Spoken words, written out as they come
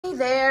Hey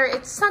there,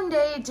 it's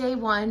Sunday, day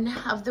one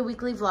of the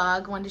weekly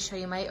vlog. Wanted to show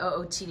you my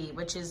OOTD,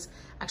 which is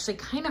actually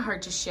kind of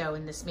hard to show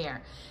in this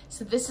mirror.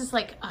 So this is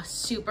like a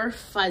super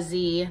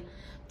fuzzy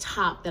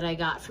top that I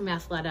got from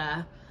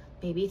Athleta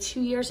maybe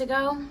 2 years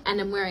ago. And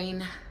I'm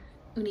wearing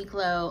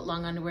Uniqlo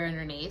long underwear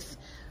underneath,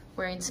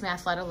 wearing some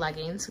Athleta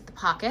leggings with the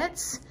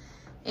pockets,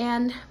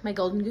 and my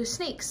Golden Goose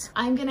sneaks.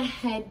 I'm gonna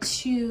head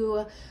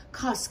to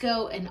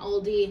Costco and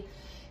Aldi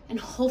and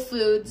Whole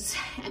Foods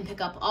and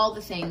pick up all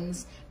the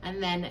things,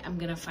 and then I'm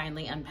gonna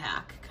finally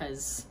unpack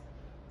because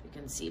you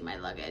can see my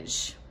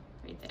luggage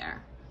right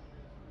there.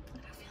 I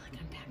don't feel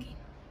like unpacking.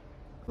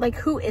 Like,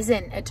 who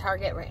isn't at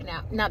Target right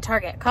now? Not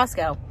Target,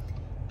 Costco.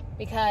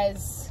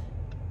 Because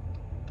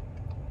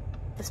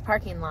this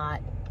parking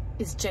lot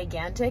is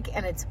gigantic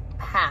and it's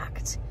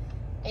packed.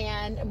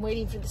 And I'm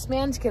waiting for this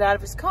man to get out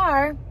of his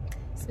car.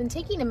 It's been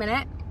taking a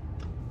minute.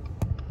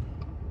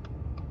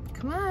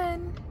 Come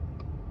on.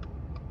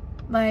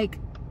 Like,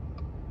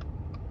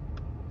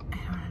 I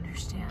don't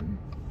understand.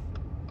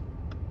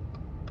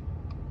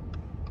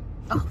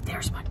 Oh,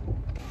 there's one.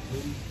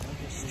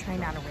 Just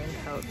trying out a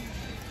raincoat.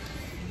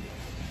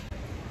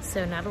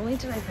 So not only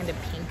did I find a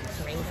pink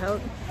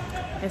raincoat,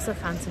 I also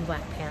found some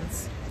black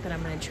pants that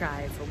I'm gonna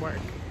try for work.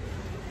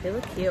 They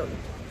look cute.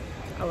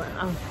 I'll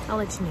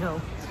let you know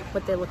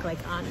what they look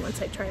like on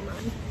once I try them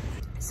on.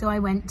 So I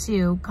went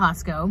to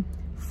Costco,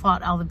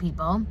 fought all the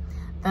people.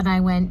 Then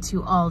I went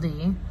to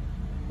Aldi,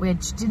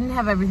 which didn't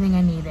have everything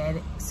I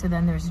needed. So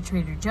then there's a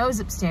Trader Joe's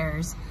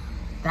upstairs.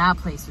 That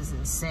place was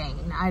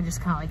insane. I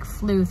just kind of like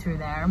flew through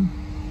there.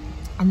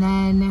 And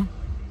then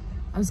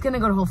I was gonna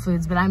go to Whole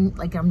Foods, but I'm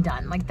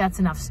done. Like, that's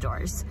enough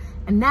stores.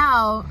 And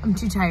now I'm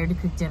too tired to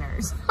cook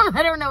dinners.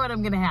 I don't know what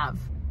I'm gonna have.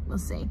 We'll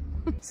see.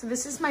 So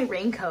this is my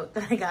raincoat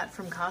that I got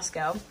from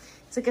Costco.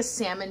 It's like a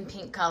salmon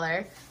pink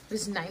color. It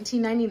was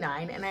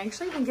 $19.99, and I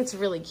actually think it's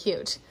really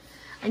cute.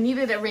 I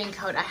needed a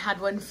raincoat. I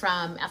had one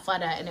from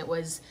Athleta, and it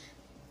was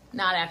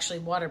not actually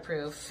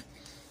waterproof.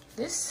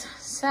 This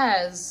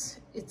says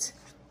it's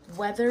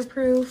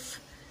weatherproof,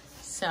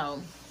 so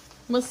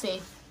we'll see.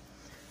 I'm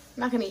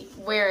not gonna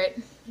wear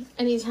it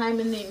anytime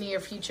in the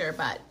near future,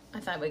 but I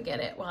thought I would get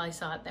it while I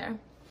saw it there.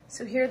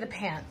 So here are the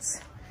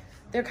pants.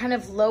 They're kind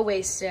of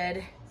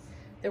low-waisted.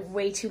 They're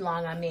way too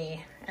long on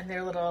me, and they're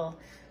a little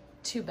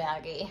too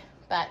baggy,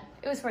 but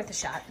it was worth a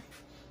shot.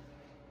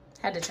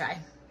 Had to try.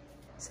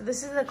 So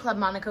this is the Club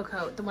Monaco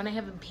coat, the one I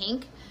have in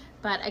pink,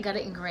 but I got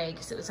it in gray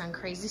because it was on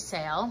crazy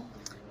sale,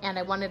 and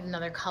I wanted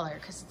another color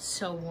because it's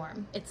so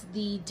warm. It's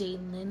the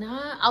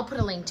Delina. I'll put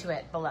a link to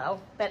it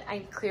below, but I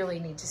clearly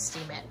need to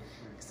steam it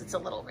because it's a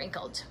little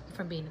wrinkled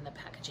from being in the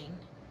packaging.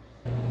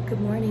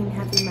 Good morning,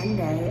 happy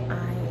Monday.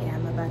 I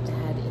am about to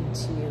head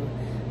into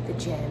the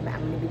gym.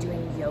 I'm gonna be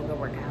doing a yoga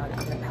workout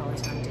on the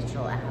Peloton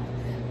digital app.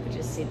 I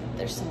just see that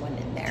there's someone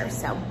in there,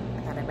 so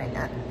I thought I might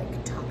not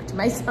like talk to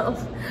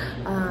myself.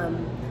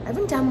 I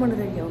haven't done one of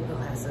their yoga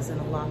classes in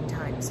a long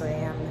time, so I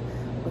am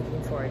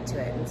looking forward to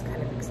it, and it's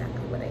kind of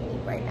exactly what I need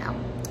right now.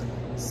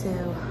 So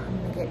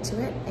I'm gonna get to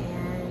it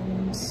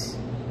and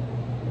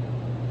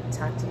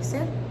talk to you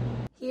soon.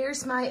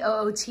 Here's my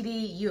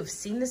OOTD. You have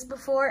seen this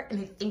before,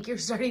 and I think you're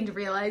starting to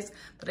realize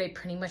that I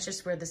pretty much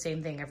just wear the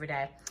same thing every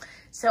day.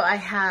 So I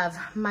have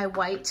my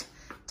white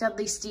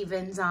Dudley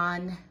Stevens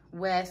on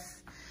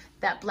with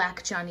that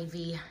black Johnny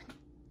V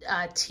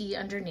tee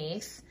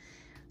underneath,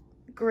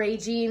 gray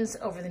jeans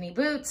over the knee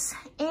boots,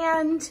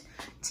 and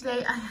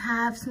today I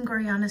have some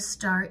Gorjana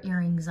star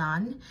earrings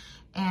on,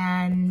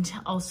 and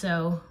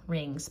also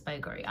rings by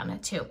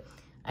Gorjana too.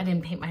 I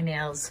didn't paint my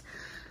nails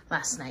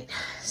last night,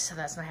 so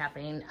that's not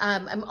happening.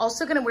 I'm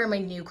also gonna wear my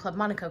new Club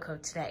Monaco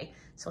coat today,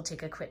 so I'll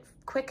take a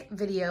quick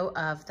video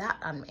of that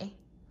on me.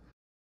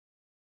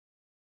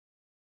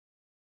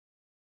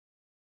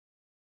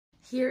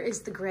 Here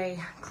is the gray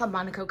Club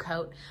Monaco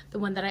coat, the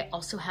one that I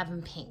also have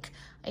in pink.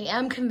 I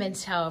am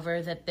convinced,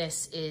 however, that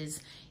this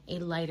is a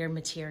lighter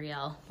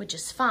material, which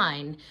is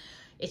fine.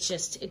 It's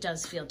just, it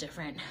does feel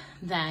different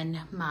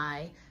than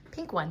my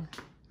pink one.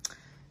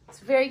 It's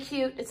very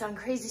cute. It's on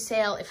crazy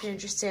sale if you're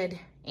interested,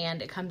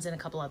 and it comes in a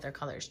couple other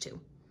colors too.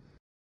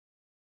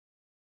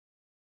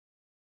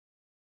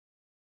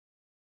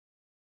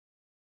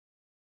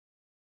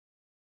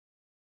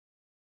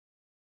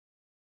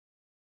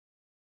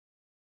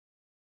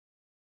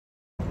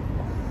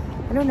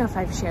 I don't know if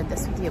I've shared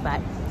this with you, but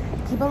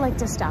people like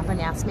to stop and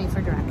ask me for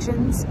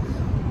directions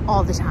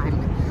all the time,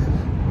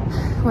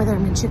 whether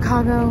I'm in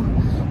Chicago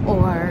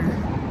or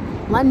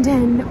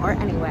London or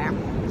anywhere.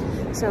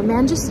 So a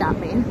man just stopped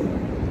me.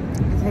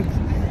 I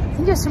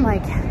think just from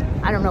like,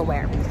 I don't know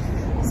where.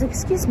 I was like,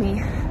 excuse me,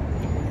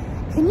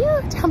 can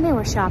you tell me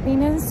where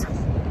shopping is?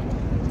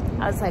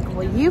 I was like,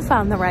 well, you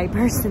found the right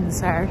person,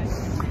 sir.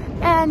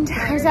 And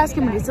I was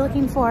asking what he's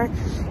looking for.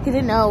 He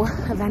didn't know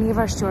of any of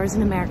our stores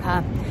in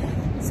America.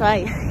 So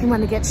he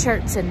wanted to get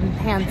shirts and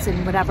pants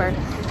and whatever.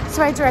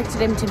 So I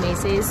directed him to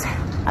Macy's,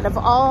 out of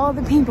all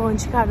the people in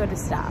Chicago to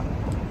stop.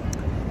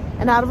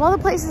 And out of all the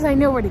places I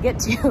know where to get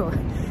to.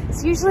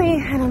 So usually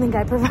I don't think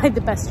I provide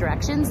the best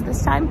directions.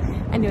 This time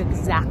I knew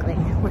exactly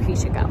where he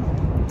should go.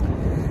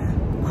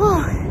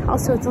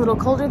 Also, it's a little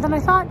colder than I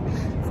thought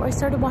before I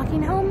started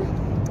walking home.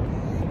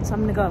 So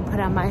I'm gonna go and put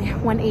on my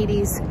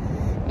 180s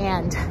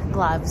and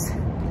gloves,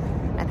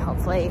 and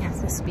hopefully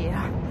this will be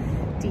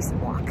a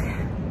decent walk.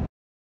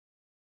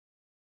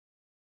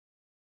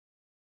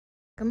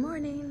 Good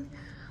morning.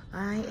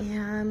 I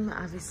am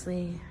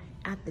obviously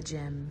at the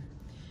gym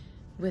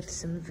with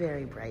some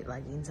very bright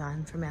leggings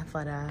on from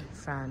Athleta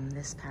from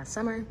this past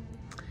summer,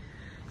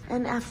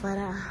 an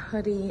Athleta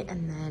hoodie,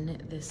 and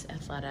then this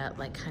Athleta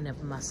like kind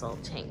of muscle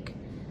tank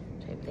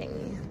type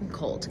thing. I'm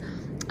cold.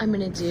 I'm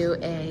gonna do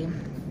a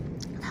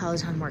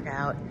Peloton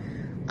workout.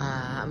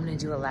 I'm gonna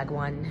do a leg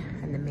one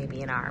and then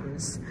maybe an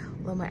arms.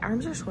 Although my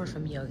arms are sore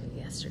from yoga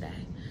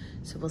yesterday,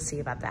 so we'll see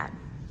about that.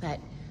 But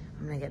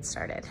I'm gonna get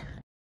started.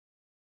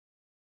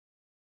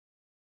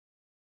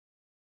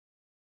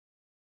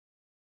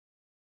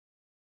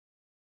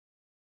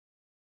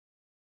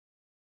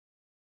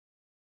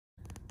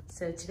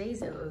 So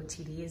today's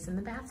OOTD is in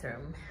the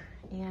bathroom,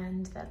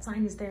 and that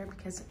sign is there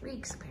because it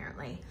reeks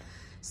apparently.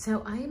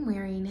 So I am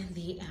wearing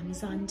the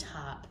Amazon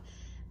top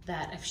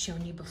that I've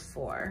shown you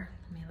before.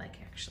 Let me like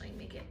actually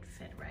make it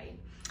fit right.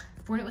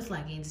 I've worn it with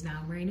leggings, now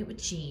I'm wearing it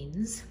with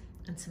jeans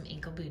and some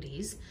ankle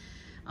booties.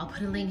 I'll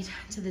put a link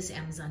to this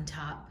Amazon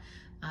top,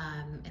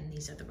 and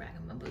these are the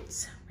Rag'n'Bone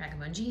boots.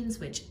 Rag'n'Bone jeans,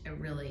 which I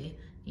really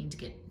need to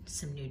get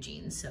some new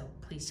jeans, so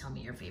please tell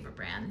me your favorite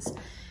brands.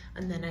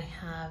 And then I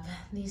have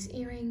these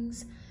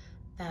earrings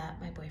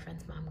that my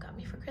boyfriend's mom got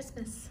me for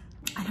Christmas.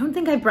 I don't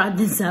think I brought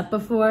this up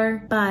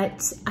before,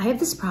 but I have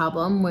this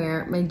problem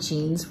where my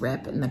jeans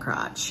rip in the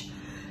crotch.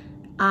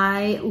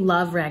 I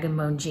love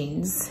Rag'n'Bone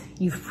jeans.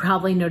 You've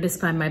probably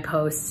noticed by my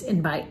posts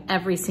and by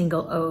every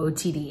single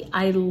OOTD,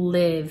 I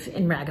live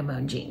in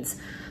Rag'n'Bone jeans.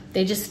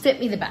 They just fit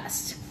me the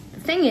best. The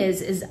thing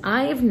is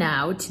I have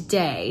now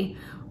today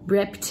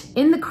ripped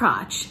in the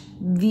crotch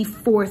the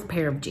 4th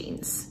pair of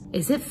jeans.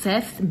 Is it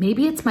 5th?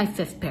 Maybe it's my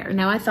 5th pair.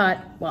 Now I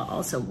thought, well,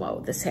 also,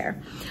 whoa, this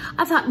hair.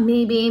 I thought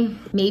maybe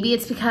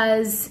it's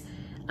because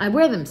I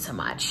wear them so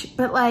much,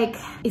 but like,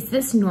 is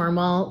this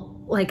normal?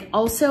 Like,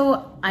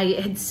 also I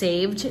had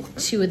saved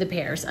 2 of the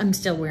pairs. I'm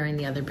still wearing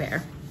the other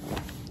pair.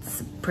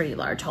 It's a pretty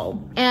large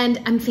hole.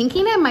 And I'm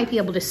thinking I might be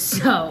able to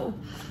sew.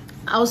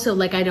 Also,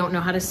 like, I don't know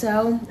how to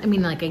sew. I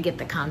mean, like, I get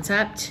the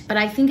concept, but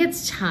I think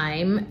it's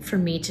time for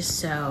me to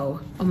sew.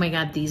 Oh my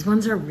God, these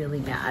ones are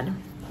really bad.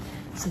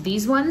 So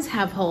these ones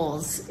have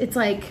holes. It's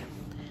like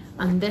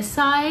on this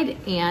side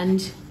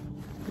and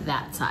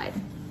that side.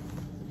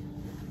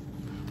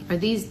 Are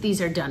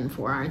these are done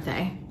for, aren't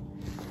they?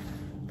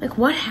 Like,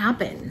 what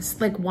happens?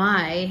 Like,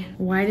 why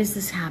does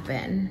this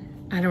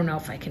happen? I don't know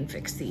if I can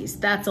fix these.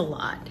 That's a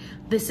lot.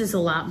 This is a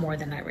lot more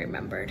than I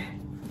remembered.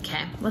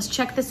 Okay, let's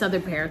check this other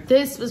pair.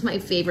 This was my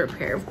favorite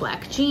pair of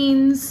black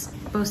jeans.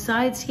 Both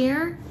sides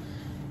here.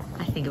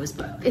 I think it was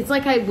both. It's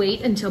like I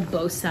wait until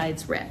both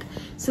sides rip.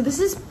 So this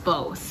is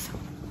both.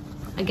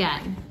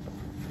 Again.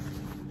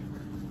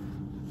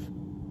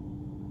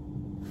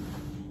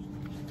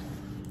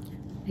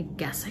 I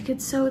guess I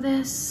could sew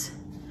this.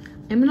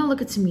 I'm gonna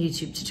look at some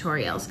YouTube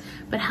tutorials,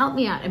 but help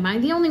me out. Am I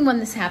the only one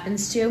this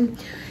happens to?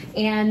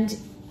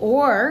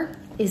 Or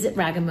is it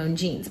Rag'n'Bone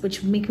jeans,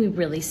 which would make me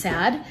really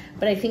sad,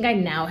 but I think I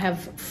now have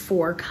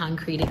 4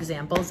 concrete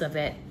examples of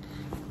it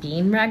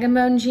being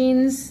Rag'n'Bone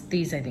jeans.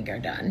 These I think are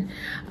done.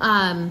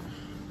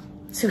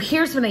 So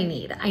here's what I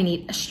need. I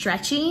need a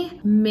stretchy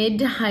mid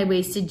to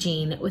high-waisted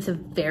jean with a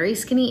very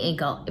skinny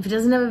ankle. If it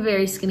doesn't have a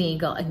very skinny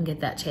ankle, I can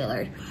get that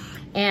tailored.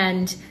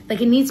 And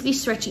like, it needs to be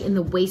stretchy in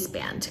the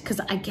waistband, because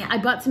I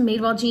bought some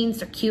Madewell jeans.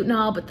 They're cute and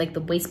all, but like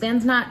the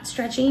waistband's not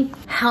stretchy.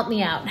 Help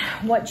me out.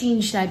 What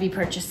jeans should I be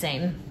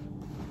purchasing?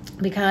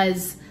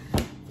 Because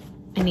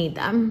I need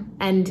them.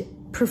 And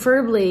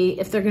preferably,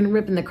 if they're gonna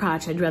rip in the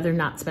crotch, I'd rather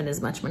not spend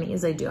as much money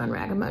as I do on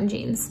Rag'n'Bone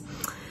jeans.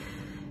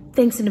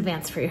 Thanks in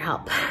advance for your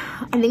help.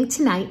 I think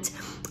tonight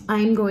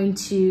I'm going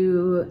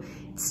to,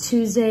 it's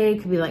Tuesday,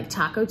 it could be like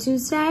Taco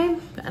Tuesday.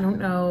 I don't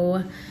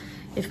know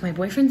if my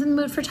boyfriend's in the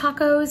mood for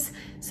tacos.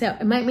 So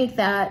I might make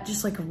that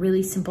just like a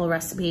really simple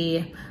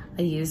recipe.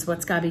 I use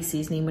What's Gotta Be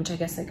seasoning, which I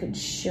guess I could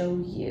show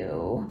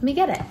you. Let me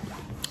get it.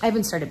 I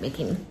haven't started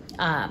making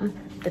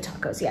the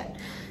tacos yet.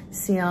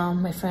 See all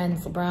my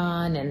friends,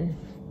 LeBron and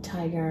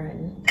Tiger.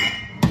 And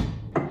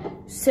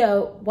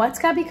so What's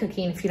Gotta Be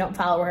Cooking, if you don't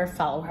follow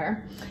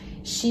her.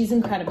 She's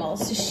incredible.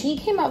 So she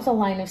came out with a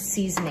line of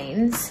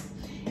seasonings,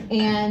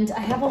 and I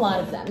have a lot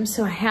of them.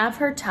 So I have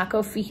her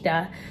Taco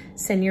Fita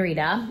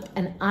Senorita,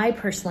 and I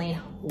personally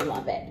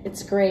love it.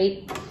 It's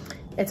great.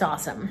 It's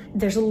awesome.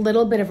 There's a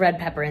little bit of red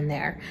pepper in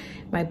there.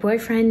 My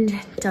boyfriend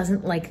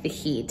doesn't like the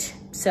heat,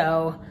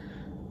 so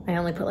I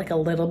only put like a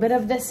little bit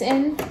of this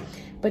in,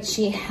 but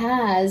she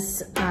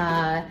has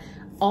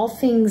all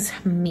things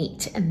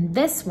meat, and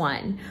this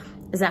one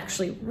is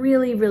actually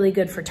really, really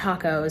good for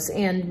tacos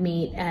and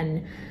meat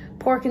and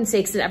pork and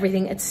steaks and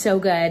everything. It's so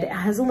good. It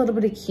has a little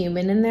bit of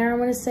cumin in there, I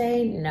wanna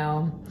say.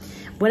 No,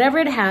 whatever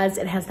it has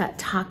that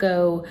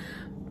taco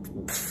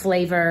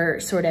flavor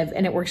sort of,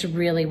 and it works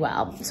really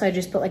well. So I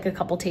just put like a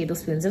couple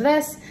tablespoons of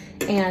this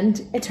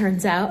and it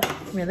turns out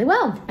really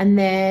well. And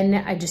then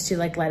I just do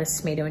like lettuce,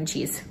 tomato, and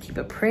cheese. Keep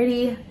it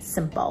pretty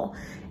simple.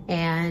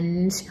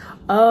 And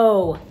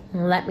oh,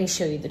 let me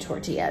show you the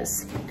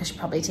tortillas. I should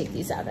probably take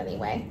these out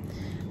anyway.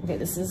 Okay,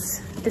 this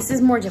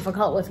is more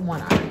difficult with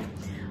one arm.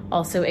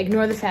 Also,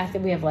 ignore the fact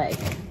that we have like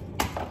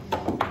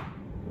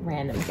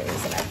random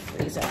things in our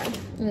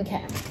freezer.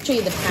 Okay, show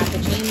you the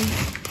packaging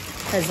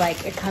because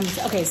like it comes,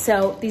 okay,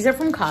 so these are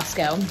from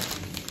Costco.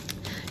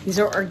 These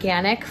are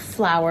organic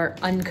flour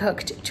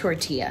uncooked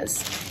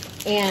tortillas.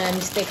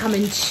 And they come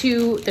in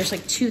there's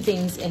like two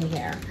things in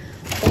here.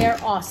 They're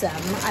awesome.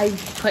 I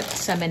put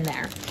some in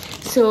there.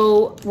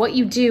 So what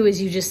you do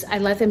is I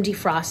let them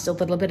defrost a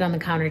little bit on the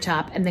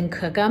countertop and then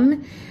cook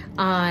them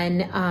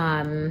on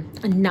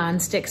a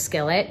non-stick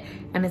skillet.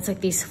 And it's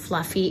like these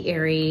fluffy,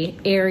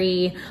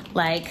 airy,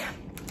 like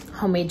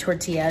homemade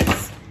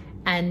tortillas.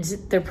 And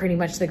they're pretty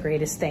much the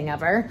greatest thing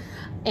ever.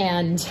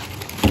 And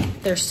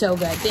they're so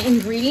good. The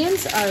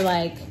ingredients are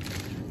like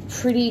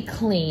pretty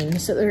clean.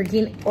 So they're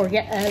can't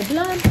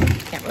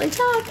really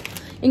talk.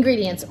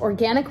 Ingredients: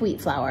 organic wheat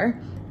flour,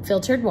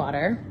 filtered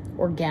water,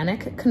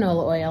 organic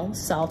canola oil,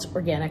 salt,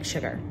 organic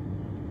sugar.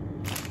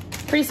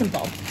 Pretty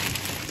simple.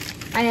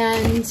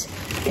 And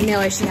I know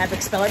I should have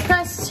expeller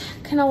pressed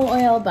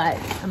canola oil, but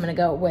I'm gonna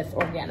go with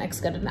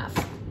organic's good enough.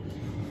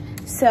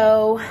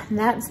 So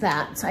that's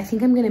that. So I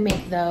think I'm gonna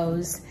make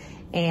those,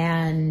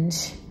 and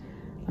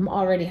I'm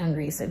already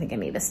hungry, so I think I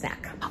need a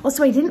snack.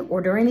 Also, I didn't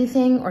order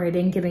anything or I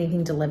didn't get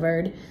anything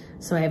delivered,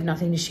 so I have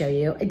nothing to show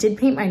you. I did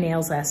paint my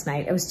nails last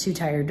night. I was too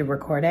tired to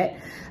record it.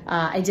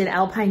 I did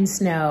Alpine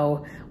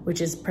Snow, which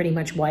is pretty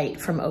much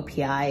white from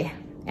OPI,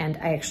 and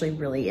I actually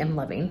really am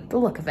loving the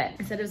look of it.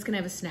 I said I was gonna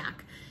have a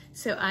snack.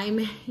 So I'm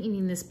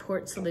eating this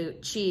Port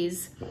Salute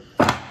cheese,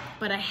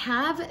 but I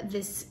have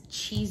this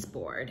cheese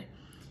board.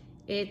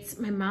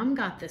 My mom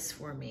got this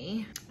for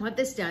me. What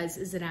this does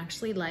is it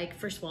actually like,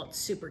 first of all, it's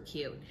super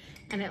cute,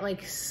 and it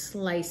like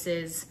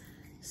slices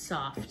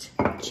soft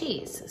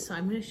cheese. So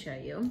I'm gonna show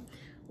you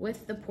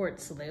with the Port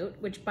Salute,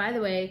 which by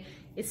the way,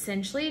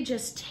 essentially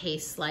just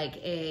tastes like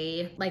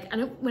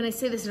when I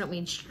say this, I don't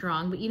mean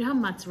strong, but you know how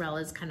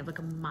mozzarella is kind of like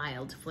a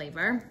mild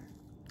flavor?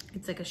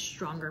 It's like a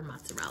stronger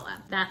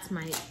mozzarella.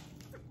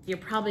 You're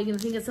probably gonna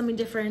think it's something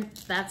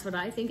different. That's what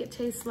I think it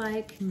tastes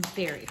like.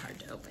 Very hard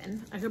to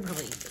open. I could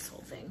probably eat this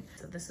whole thing.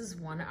 So this is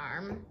one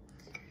arm.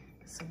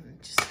 So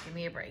just give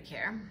me a break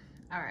here.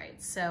 All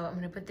right, so I'm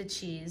gonna put the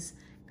cheese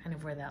kind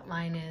of where that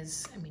line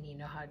is. I mean, you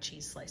know how a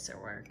cheese slicer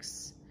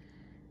works.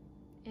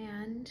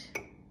 And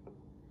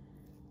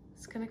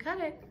it's gonna cut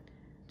it.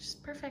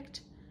 Just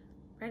perfect.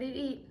 Ready to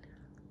eat.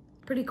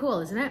 Pretty cool,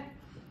 isn't it?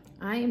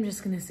 I am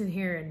just gonna sit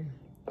here and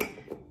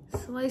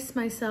slice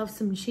myself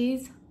some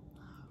cheese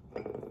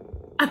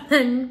and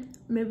then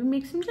maybe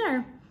make some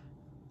dinner.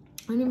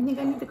 I don't even think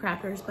I need the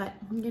crackers, but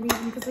I'm gonna eat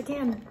them because I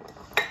can.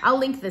 I'll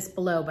link this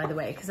below, by the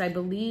way, because I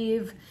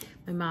believe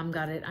my mom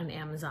got it on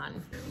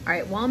Amazon. All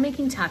right, while I'm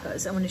making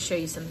tacos, I want to show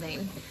you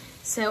something.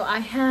 So I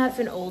have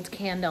an old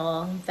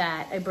candle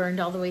that I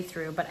burned all the way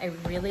through, but I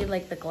really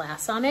like the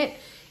glass on it.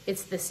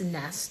 It's this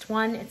Nest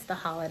one. It's the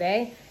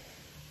holiday.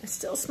 It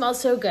still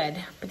smells so good,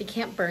 but you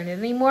can't burn it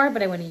anymore,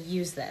 but I want to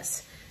use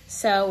this.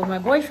 So when my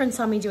boyfriend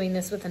saw me doing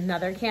this with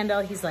another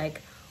candle, he's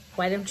like,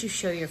 why don't you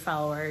show your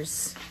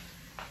followers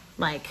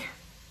like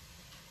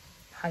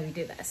how you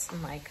do this?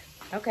 I'm like,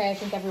 okay, I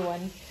think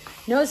everyone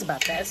knows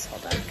about this.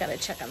 Hold on, gotta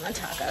check on the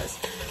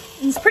tacos.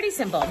 It's pretty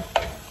simple.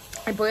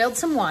 I boiled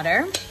some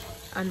water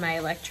on my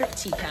electric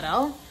tea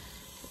kettle,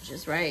 which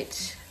is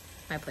right.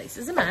 My place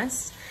is a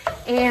mess.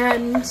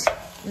 And,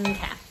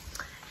 okay.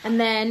 And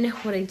then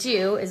what I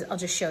do is I'll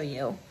just show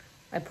you.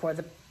 I pour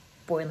the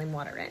boiling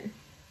water in.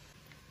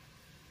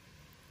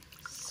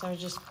 So I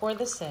just pour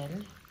this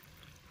in.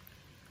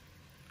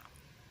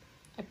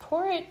 I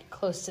pour it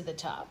close to the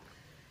top.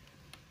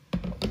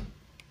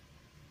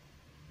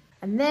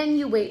 And then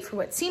you wait for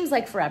what seems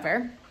like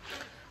forever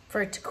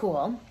for it to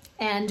cool.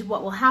 And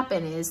what will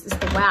happen is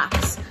the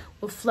wax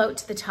will float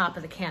to the top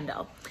of the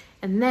candle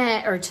and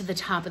then, or to the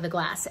top of the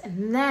glass.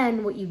 And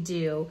then what you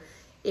do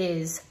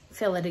is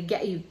fill it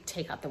again. You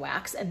take out the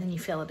wax and then you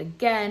fill it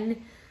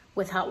again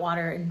with hot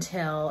water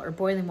or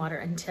boiling water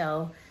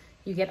until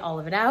you get all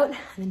of it out. And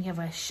then you have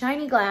a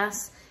shiny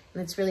glass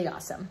and it's really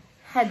awesome.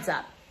 Heads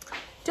up.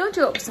 Don't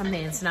do it with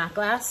something that's not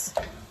glass.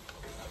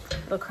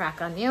 It'll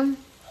crack on you.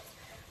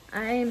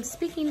 I'm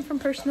speaking from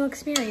personal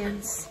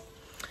experience.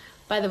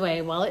 By the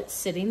way, while it's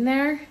sitting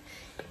there,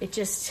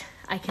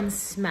 I can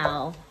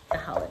smell the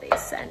holiday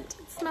scent.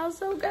 It smells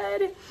so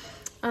good.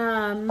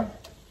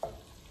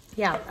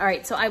 Yeah, all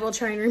right, so I will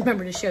try and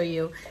remember to show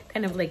you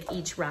kind of like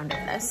each round of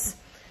this.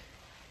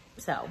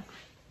 So,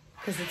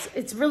 because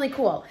it's really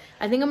cool.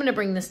 I think I'm gonna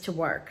bring this to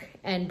work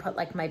and put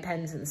like my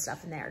pens and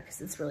stuff in there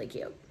because it's really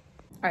cute.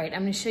 All right,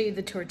 I'm gonna show you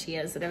the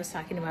tortillas that I was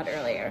talking about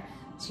earlier.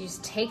 So you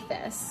just take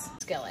this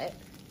skillet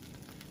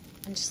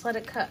and just let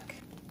it cook.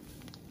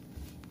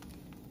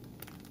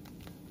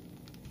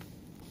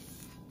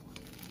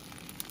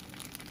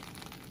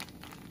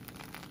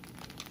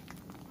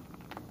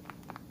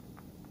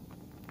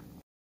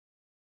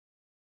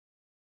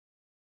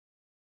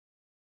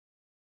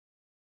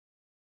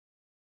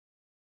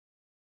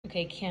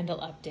 Okay, candle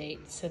update.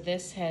 So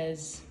this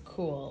has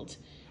cooled.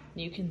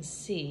 You can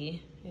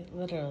see it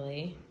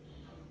literally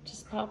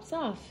just pops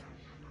off.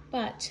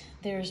 But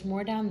there's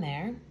more down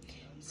there,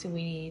 so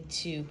we need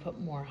to put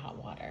more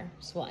hot water.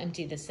 So we'll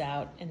empty this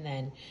out and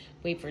then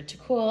wait for it to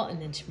cool,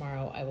 and then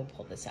tomorrow I will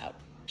pull this out.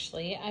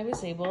 Actually, I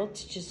was able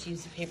to just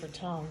use a paper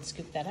towel and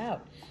scoop that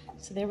out.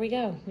 So there we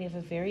go. We have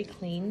a very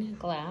clean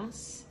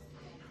glass,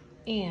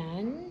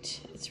 and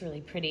it's really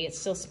pretty. It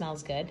still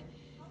smells good,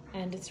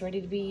 and it's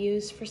ready to be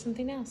used for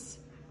something else.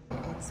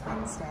 It's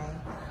Wednesday.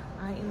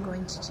 I am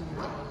going to do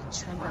a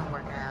treadmill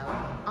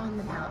workout on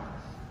the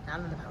not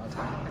on the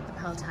Peloton, but the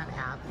Peloton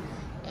app,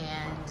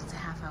 and it's a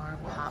half-hour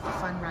pop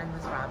fun run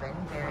with Robin.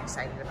 Very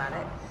excited about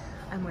it.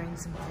 I'm wearing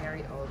some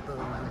very old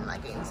Lululemon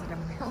leggings that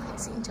I'm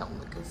realizing don't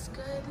look as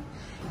good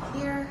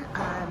here.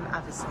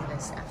 Obviously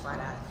this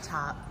Athleta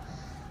top,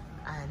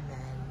 and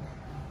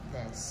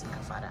then this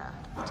Athleta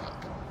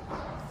tank.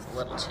 It's a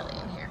little chilly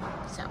in here,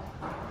 so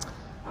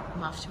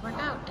I'm off to work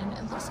out, and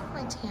it looks like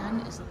my tan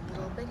is a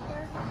little bit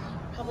here.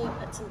 Probably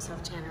put some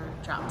self-tanner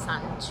drops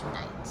on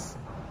tonight.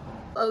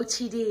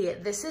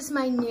 OTD, this is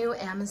my new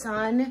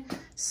Amazon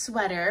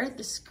sweater,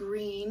 this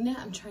green.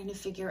 I'm trying to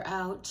figure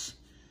out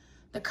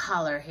the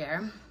collar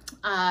here.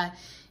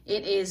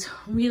 It is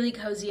really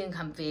cozy and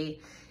comfy.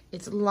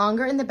 It's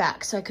longer in the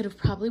back, so I could have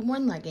probably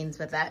worn leggings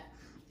with it.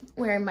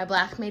 Wearing my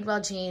black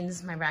Madewell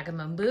jeans, my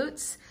Rag'n'Bone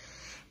boots,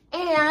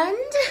 and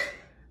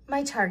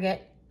my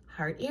Target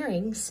heart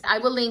earrings. I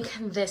will link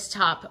this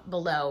top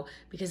below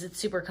because it's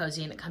super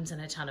cozy and it comes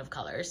in a ton of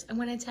colors. I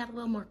wanted to add a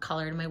little more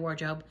color to my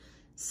wardrobe,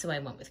 so I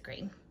went with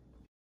green.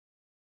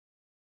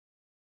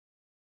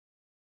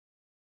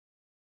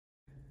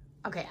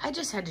 Okay, I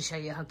just had to show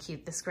you how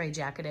cute this gray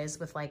jacket is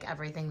with like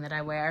everything that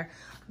I wear.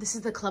 This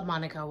is the Club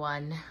Monaco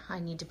one. I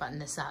need to button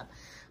this up.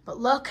 But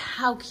look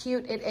how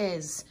cute it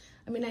is.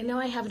 I mean, I know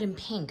I have it in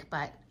pink,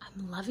 but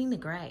I'm loving the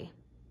gray.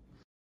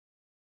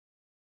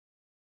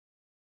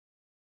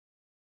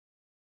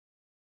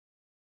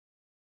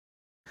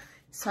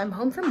 So I'm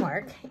home from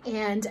work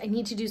and I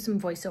need to do some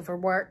voiceover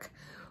work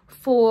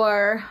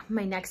for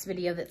my next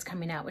video that's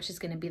coming out, which is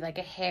going to be like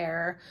a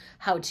hair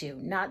how-to,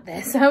 not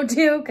this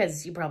how-to,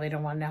 because you probably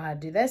don't want to know how to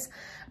do this,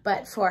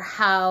 but for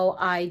how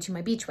I do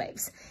my beach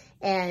waves.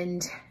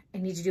 And I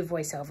need to do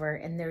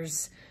voiceover, and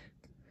there's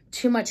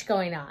too much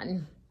going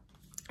on.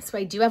 So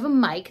I do have a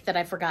mic that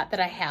I forgot that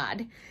I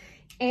had,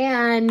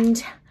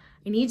 and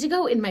I need to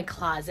go in my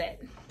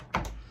closet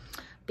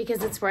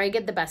because it's where I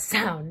get the best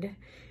sound.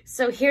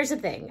 So here's the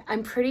thing.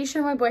 I'm pretty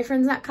sure my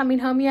boyfriend's not coming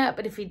home yet,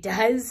 but if he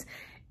does,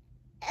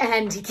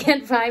 and he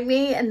can't find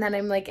me, and then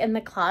I'm like in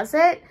the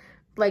closet,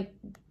 like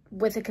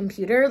with a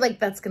computer, like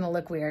that's gonna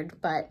look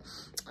weird, but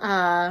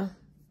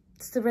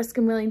it's the risk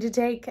I'm willing to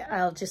take.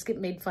 I'll just get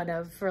made fun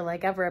of for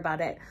like ever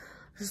about it.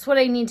 This is what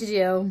I need to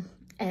do,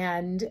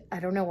 and I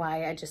don't know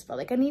why. I just felt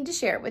like I need to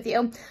share it with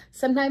you.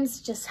 Sometimes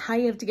just how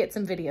you have to get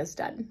some videos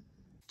done.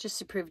 Just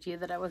to prove to you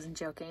that I wasn't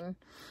joking.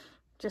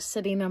 Just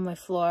sitting on my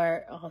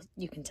floor. Oh,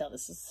 you can tell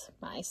this is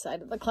my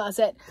side of the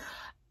closet.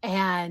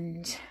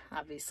 And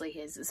obviously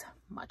his is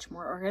much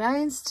more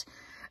organized.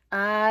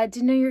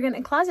 Didn't know you were getting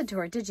a closet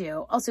tour, did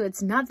you? Also,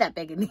 it's not that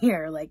big in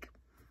here, like,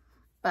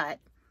 but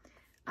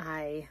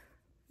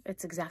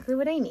it's exactly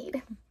what I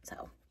need.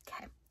 So,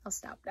 okay, I'll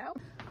stop now.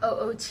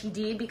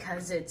 OOTD,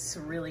 because it's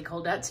really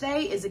cold out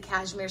today, is a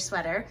cashmere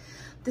sweater.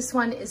 This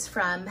one is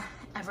from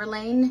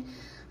Everlane.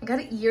 I got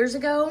it years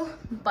ago,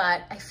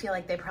 but I feel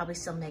like they probably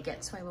still make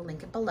it, so I will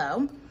link it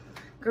below.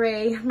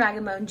 Gray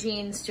Rag'n'Bone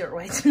jeans, Stuart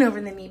Weitzman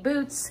over the knee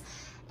boots,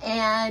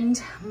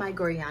 and my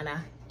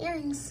Gorjana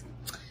earrings.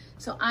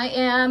 So I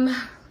am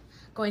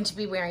going to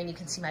be wearing, you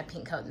can see my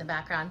pink coat in the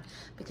background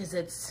because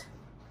it's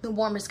the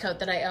warmest coat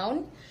that I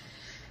own.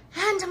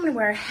 And I'm gonna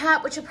wear a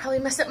hat, which will probably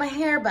mess up my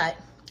hair, but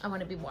I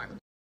wanna be warm.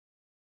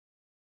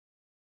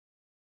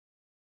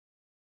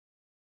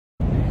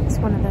 It's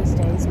one of those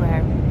days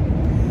where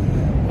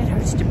it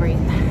hurts to breathe.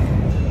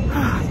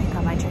 Oh, thank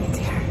God my train's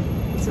here.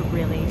 It's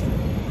really,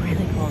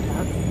 really cold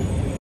out.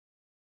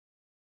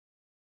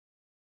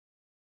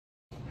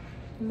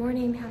 Good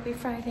morning, happy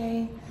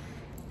Friday.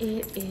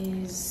 It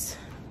is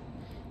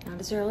not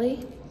as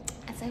early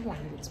as I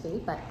wanted it to be,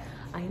 but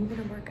I am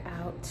gonna work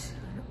out.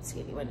 I don't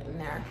see anyone in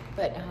there,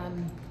 but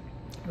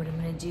what I'm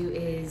gonna do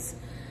is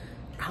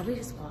probably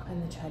just walk on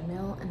the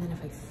treadmill, and then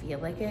if I feel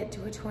like it,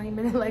 do a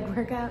 20-minute leg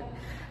workout.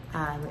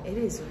 It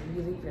is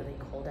really, really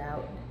cold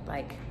out.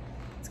 Like,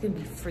 it's gonna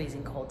be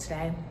freezing cold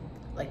today,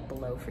 like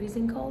below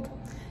freezing cold.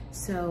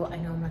 So I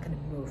know I'm not gonna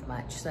move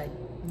much, so I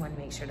wanna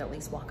make sure to at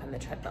least walk on the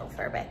treadmill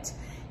for a bit.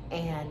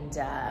 And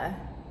I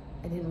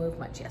didn't move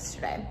much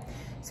yesterday.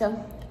 So,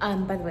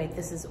 by the way,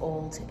 this is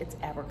old. It's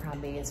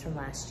Abercrombie, it's from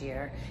last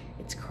year.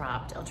 It's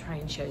cropped, I'll try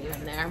and show you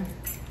in there.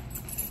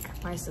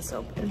 Why is this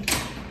open?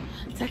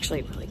 It's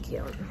actually really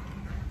cute.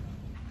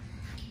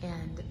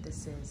 And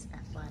this is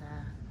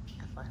Athleta,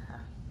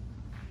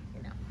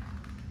 you know.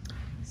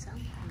 So,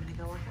 I'm gonna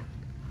go work out.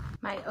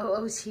 My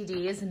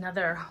OOTD is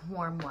another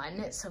warm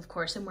one. So, of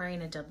course, I'm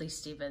wearing a Dudley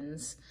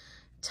Stevens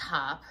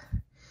top.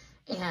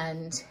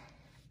 And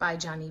by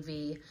Johnny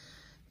V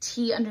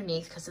tee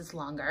underneath because it's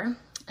longer.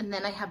 And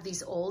then I have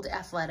these old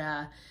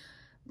Athleta,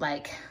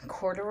 like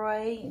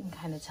corduroy, you can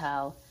kind of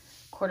tell,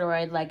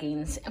 corduroy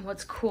leggings. And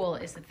what's cool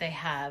is that they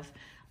have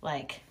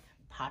like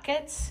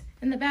pockets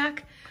in the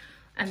back.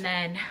 And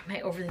then my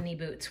over the knee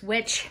boots,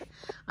 which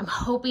I'm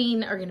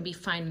hoping are gonna be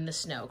fine in the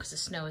snow because the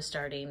snow is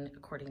starting,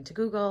 according to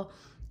Google,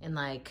 in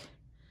like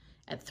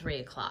at 3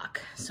 o'clock.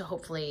 So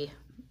hopefully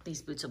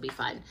these boots will be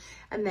fine.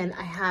 And then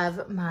I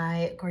have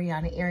my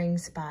Gorjana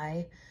earrings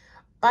by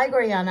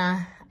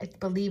Gorjana. I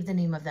believe the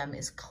name of them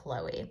is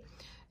Chloe.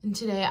 And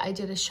today I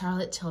did a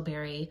Charlotte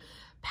Tilbury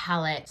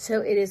palette.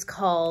 So it is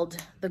called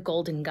the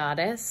Golden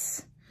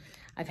Goddess.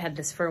 I've had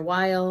this for a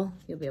while,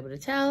 you'll be able to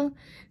tell.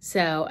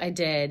 So I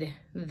did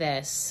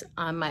this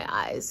on my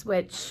eyes,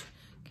 which,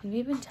 can you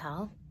even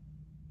tell?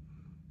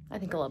 I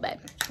think a little bit.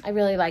 I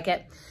really like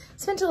it.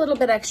 Spent a little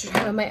bit extra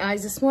time on my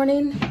eyes this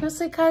morning,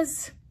 mostly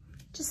because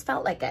just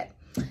felt like it.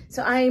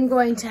 So I'm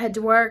going to head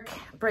to work,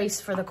 brace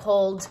for the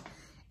cold,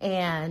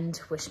 and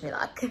wish me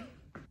luck.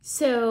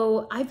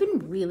 So I've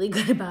been really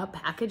good about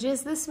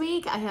packages this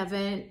week.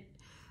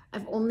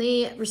 I've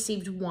only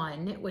received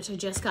one, which I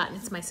just got, and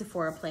it's my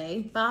Sephora Play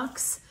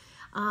box.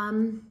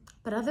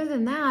 But other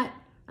than that,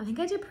 I think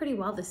I did pretty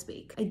well this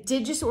week. I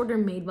did just order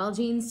Madewell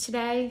jeans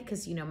today,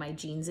 because you know my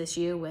jeans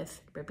issue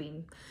with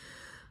ripping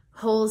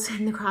holes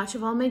in the crotch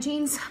of all my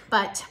jeans.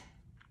 But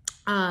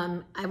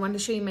I wanted to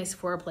show you my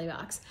Sephora Play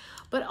box.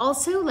 But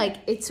also, like,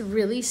 it's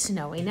really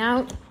snowing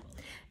out.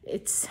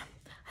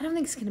 I don't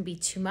think it's gonna be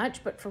too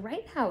much, but for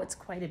right now, it's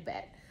quite a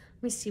bit.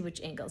 Let me see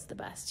which angle's the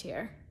best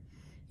here.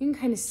 You can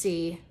kind of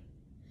see,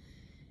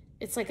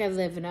 it's like I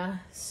live in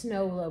a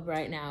snow globe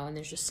right now and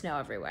there's just snow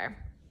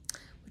everywhere,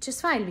 which is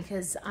fine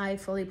because I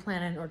fully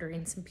plan on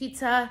ordering some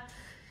pizza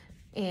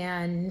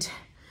and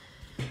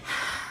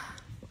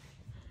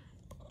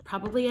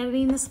probably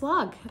editing this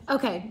vlog.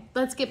 Okay,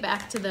 let's get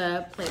back to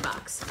the play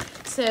box.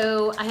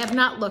 So I have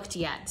not looked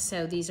yet.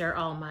 So these are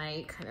all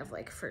my kind of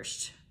like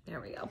first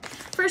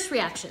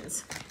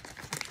reactions.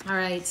 All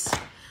right,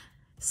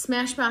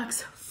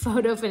 Smashbox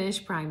Photo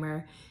Finish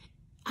Primer.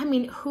 I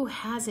mean, who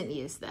hasn't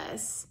used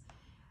this?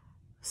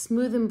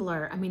 Smooth and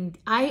Blur. I mean,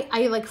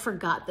 I like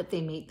forgot that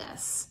they made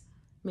this.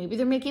 Maybe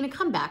they're making a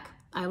comeback.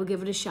 I will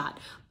give it a shot.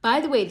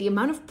 By the way, the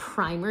amount of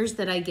primers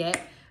that I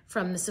get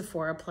from the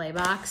Sephora Play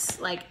box,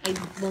 like I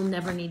will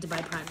never need to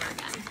buy primer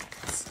again.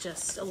 It's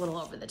just a little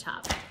over the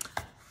top.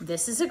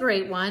 This is a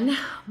great one.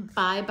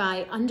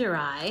 By Under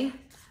Eye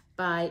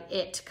by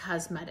It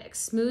Cosmetics.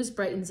 Smooths,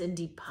 brightens, and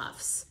deep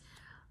puffs.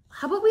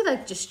 How about we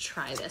like just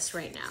try this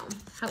right now?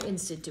 How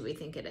instant do we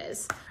think it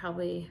is?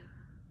 Probably.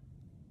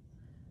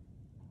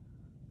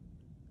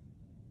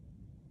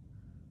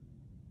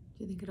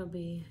 Do you think it'll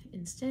be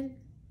instant?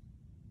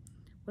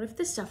 What if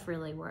this stuff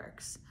really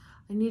works?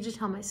 I need to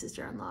tell my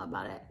sister-in-law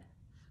about it.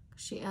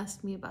 She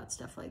asked me about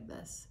stuff like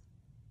this.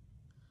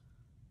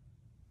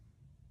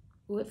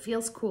 Ooh, it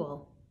feels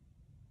cool.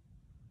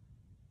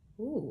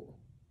 Ooh,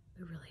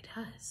 it really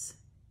does.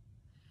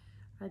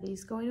 Are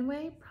these going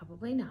away?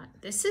 Probably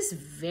not. This is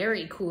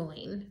very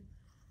cooling.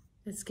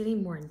 It's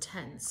getting more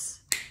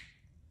intense.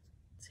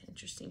 It's an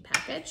interesting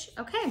package.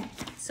 Okay,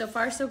 so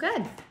far so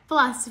good.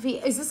 Philosophy,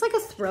 is this like a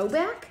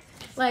throwback?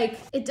 Like,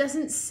 it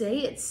doesn't say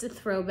it's a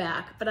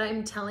throwback, but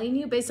I'm telling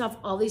you, based off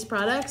all these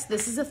products,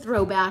 this is a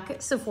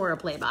throwback Sephora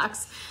Play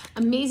box.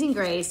 Amazing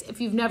Grace.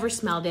 If you've never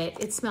smelled it,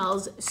 it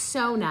smells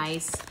so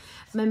nice.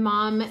 My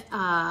mom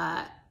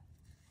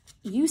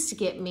used to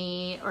get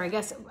me, or I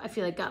guess I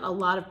feel like got a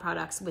lot of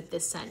products with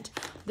this scent.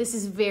 This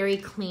is very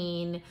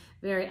clean,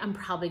 I'm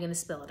probably gonna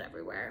spill it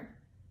everywhere.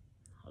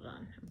 Hold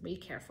on, be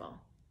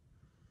careful.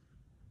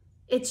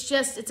 It's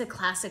a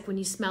classic. When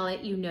you smell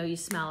it, you know you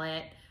smell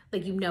it.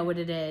 Like, you know what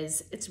it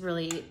is. It's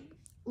really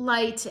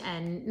light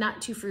and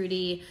not too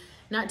fruity,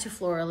 not too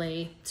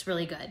florally. It's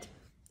really good.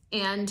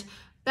 And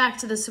back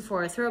to the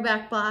Sephora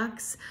throwback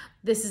box.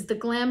 This is the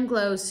Glam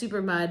Glow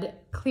Super Mud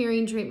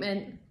Clearing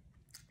Treatment.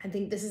 I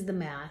think this is the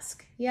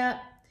mask.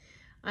 Yep,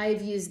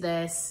 I've used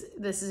this.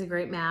 This is a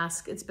great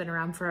mask. It's been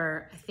around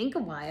for, I think, a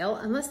while,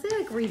 unless they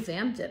like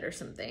revamped it or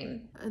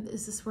something.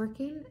 Is this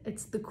working?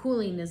 The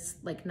cooling is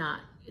like not,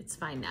 it's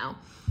fine now.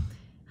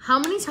 How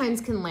many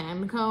times can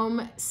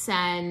Lancome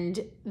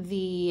send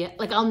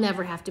like I'll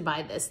never have to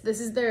buy this. This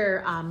is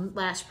their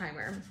lash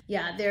primer.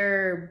 Yeah,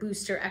 their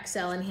Booster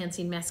XL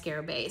Enhancing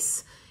Mascara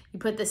Base. You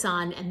put this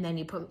on and then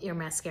you put your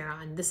mascara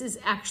on. This is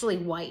actually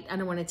white. I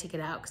don't want to take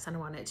it out because I don't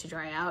want it to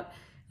dry out.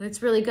 And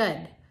it's really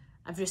good.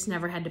 I've just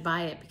never had to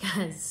buy it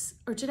because,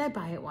 or did I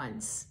buy it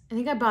once? I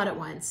think I bought it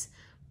once.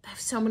 I have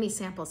so many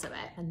samples of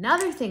it.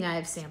 Another thing I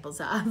have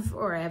samples of,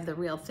 or I have the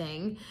real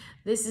thing,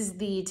 this is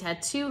the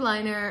Tattoo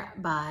Liner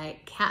by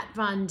Kat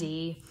Von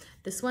D.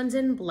 This one's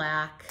in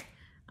black.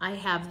 I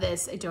have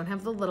this. I don't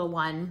have the little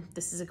one.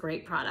 This is a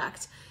great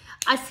product.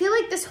 I feel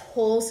like this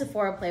whole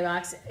Sephora Play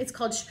box, it's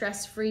called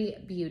Stress-Free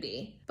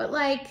Beauty. But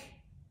like,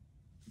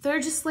 they're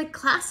just like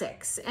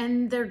classics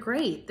and they're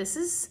great. This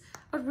is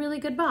a really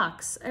good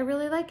box. I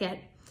really like it.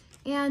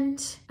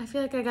 And I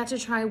feel like I got to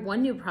try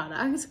one new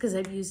product because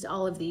I've used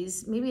all of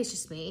these. Maybe it's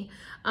just me.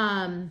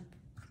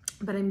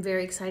 But I'm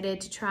very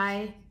excited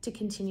to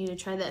continue to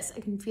try this.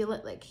 I can feel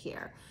it like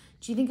here.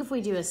 Do you think if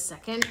we do a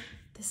second,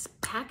 this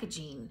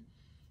packaging,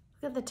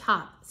 look at the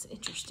top, it's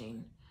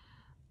interesting.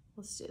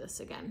 Let's do this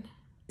again.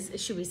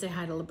 Should we say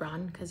hi to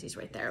LeBron? Because he's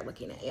right there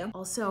looking at you.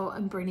 Also,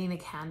 I'm burning a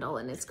candle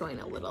and it's going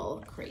a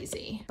little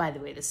crazy. By the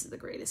way, this is the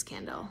greatest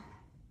candle.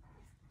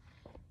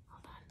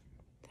 Hold on,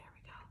 there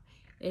we go.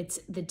 It's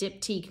the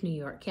Diptyque New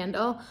York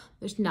candle.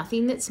 There's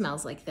nothing that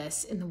smells like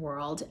this in the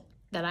world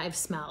that I've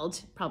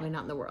smelled, probably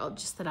not in the world,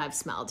 just that I've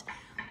smelled.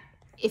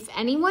 If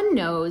anyone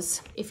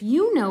knows, if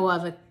you know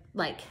of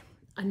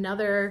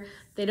another,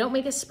 they don't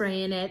make a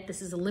spray in it.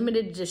 This is a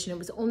limited edition. It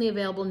was only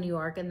available in New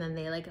York and then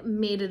they like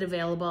made it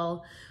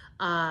available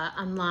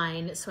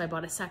online. So I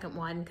bought a second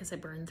one because I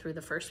burned through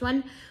the first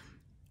one.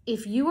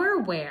 If you are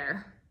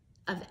aware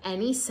of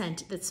any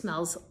scent that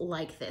smells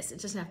like this, it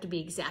doesn't have to be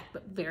exact,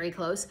 but very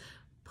close,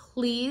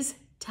 please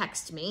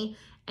text me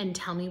and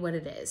tell me what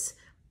it is.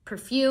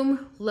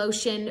 Perfume,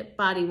 lotion,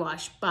 body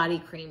wash, body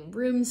cream,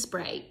 room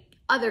spray,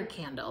 other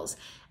candles,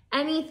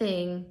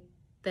 anything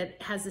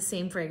that has the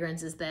same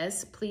fragrance as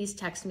this, please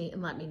text me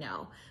and let me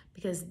know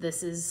because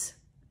this is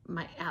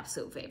my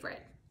absolute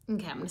favorite.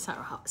 Okay, I'm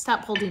gonna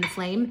stop holding the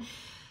flame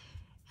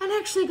and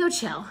actually go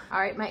chill. All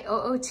right, my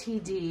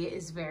OOTD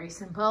is very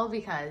simple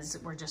because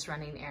we're just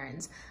running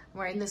errands. I'm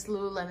wearing this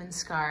Lululemon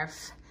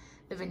scarf,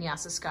 the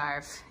Vinyasa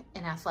scarf,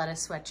 an Athleta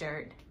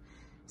sweatshirt,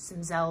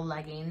 some Zell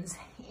leggings,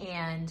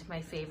 and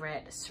my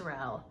favorite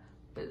Sorel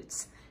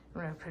boots.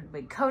 I'm gonna put a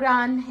big coat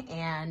on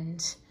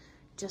and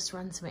just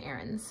run some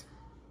errands.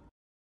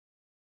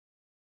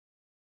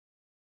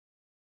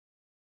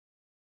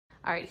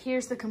 All right,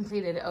 here's the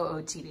completed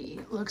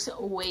OOTD. Looks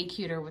way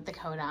cuter with the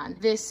coat on.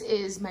 This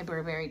is my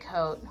Burberry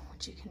coat,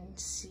 which you can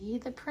see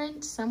the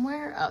print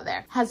somewhere. Oh,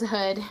 there. Has a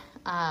hood,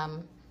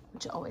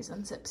 which always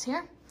unzips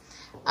here.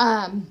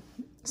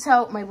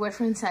 So my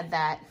boyfriend said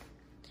that,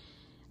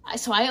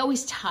 so I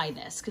always tie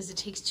this because it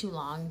takes too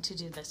long to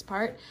do this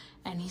part.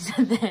 And he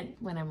said that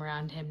when I'm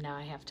around him now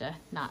I have to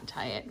not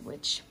tie it,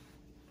 which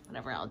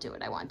whatever, I'll do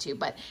what I want to,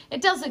 but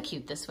it does look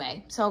cute this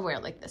way. So I'll wear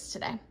it like this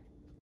today.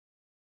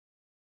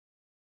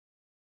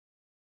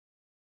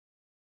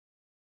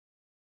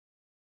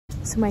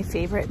 So my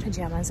favorite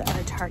pajamas are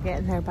at Target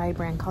and they're by a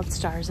brand called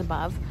Stars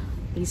Above.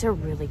 These are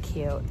really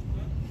cute.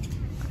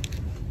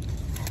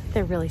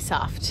 They're really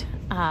soft.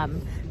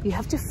 You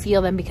have to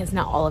feel them because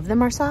not all of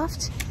them are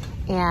soft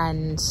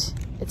and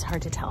it's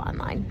hard to tell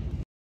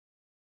online.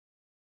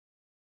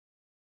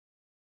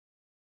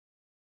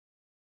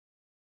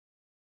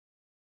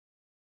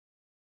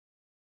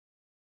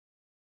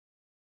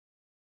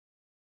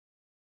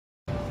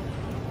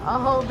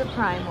 All the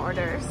Prime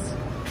orders.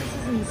 This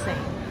is insane.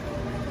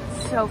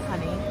 So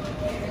funny.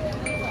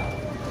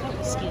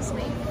 Excuse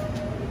me.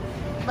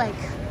 Like,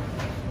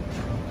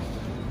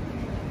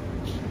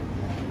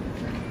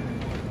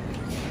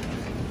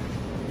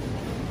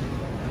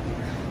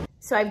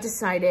 so I've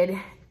decided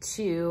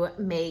to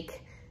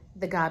make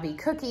the Gabi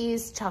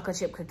cookies, chocolate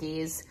chip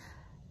cookies.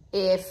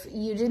 If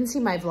you didn't see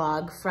my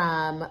vlog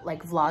from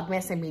like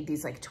Vlogmas, I made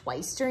these like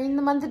twice during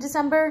the month of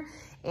December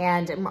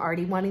and I'm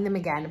already wanting them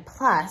again.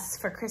 Plus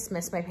for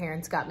Christmas, my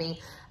parents got me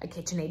a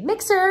KitchenAid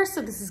mixer.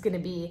 So this is gonna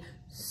be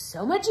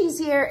so much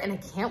easier and I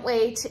can't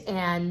wait.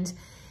 And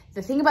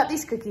the thing about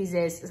these cookies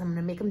is I'm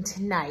gonna make them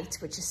tonight,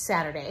 which is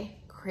Saturday,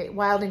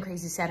 wild and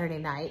crazy Saturday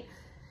night.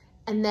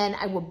 And then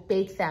I will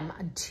bake them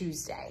on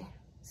Tuesday.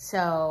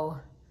 So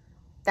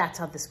that's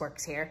how this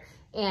works here.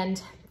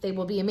 And they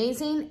will be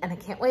amazing and I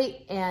can't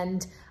wait.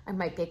 And I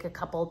might bake a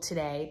couple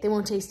today. They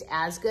won't taste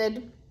as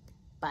good,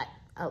 but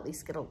I'll at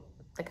least get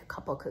like a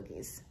couple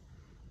cookies.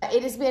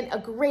 It has been a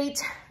great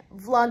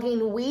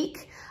vlogging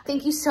week.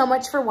 Thank you so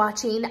much for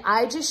watching.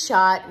 I just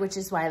shot, which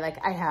is why like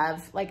I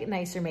have like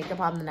nicer makeup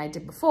on than I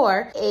did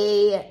before,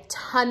 a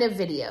ton of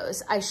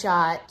videos. I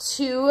shot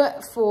 2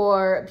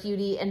 for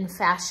beauty and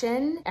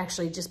fashion,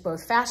 actually just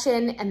both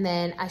fashion. And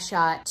then I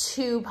shot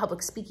 2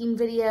 public speaking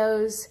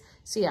videos.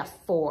 So yeah,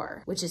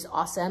 4, which is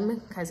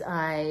awesome because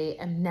I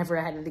am never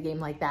ahead of the game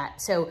like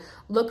that. So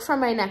look for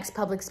my next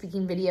public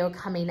speaking video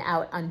coming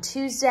out on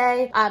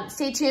Tuesday.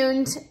 Stay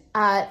tuned.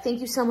 Thank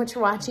you so much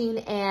for watching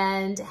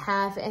and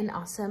have an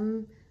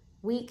awesome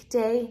week,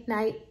 day,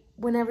 night,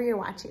 whenever you're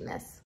watching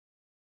this.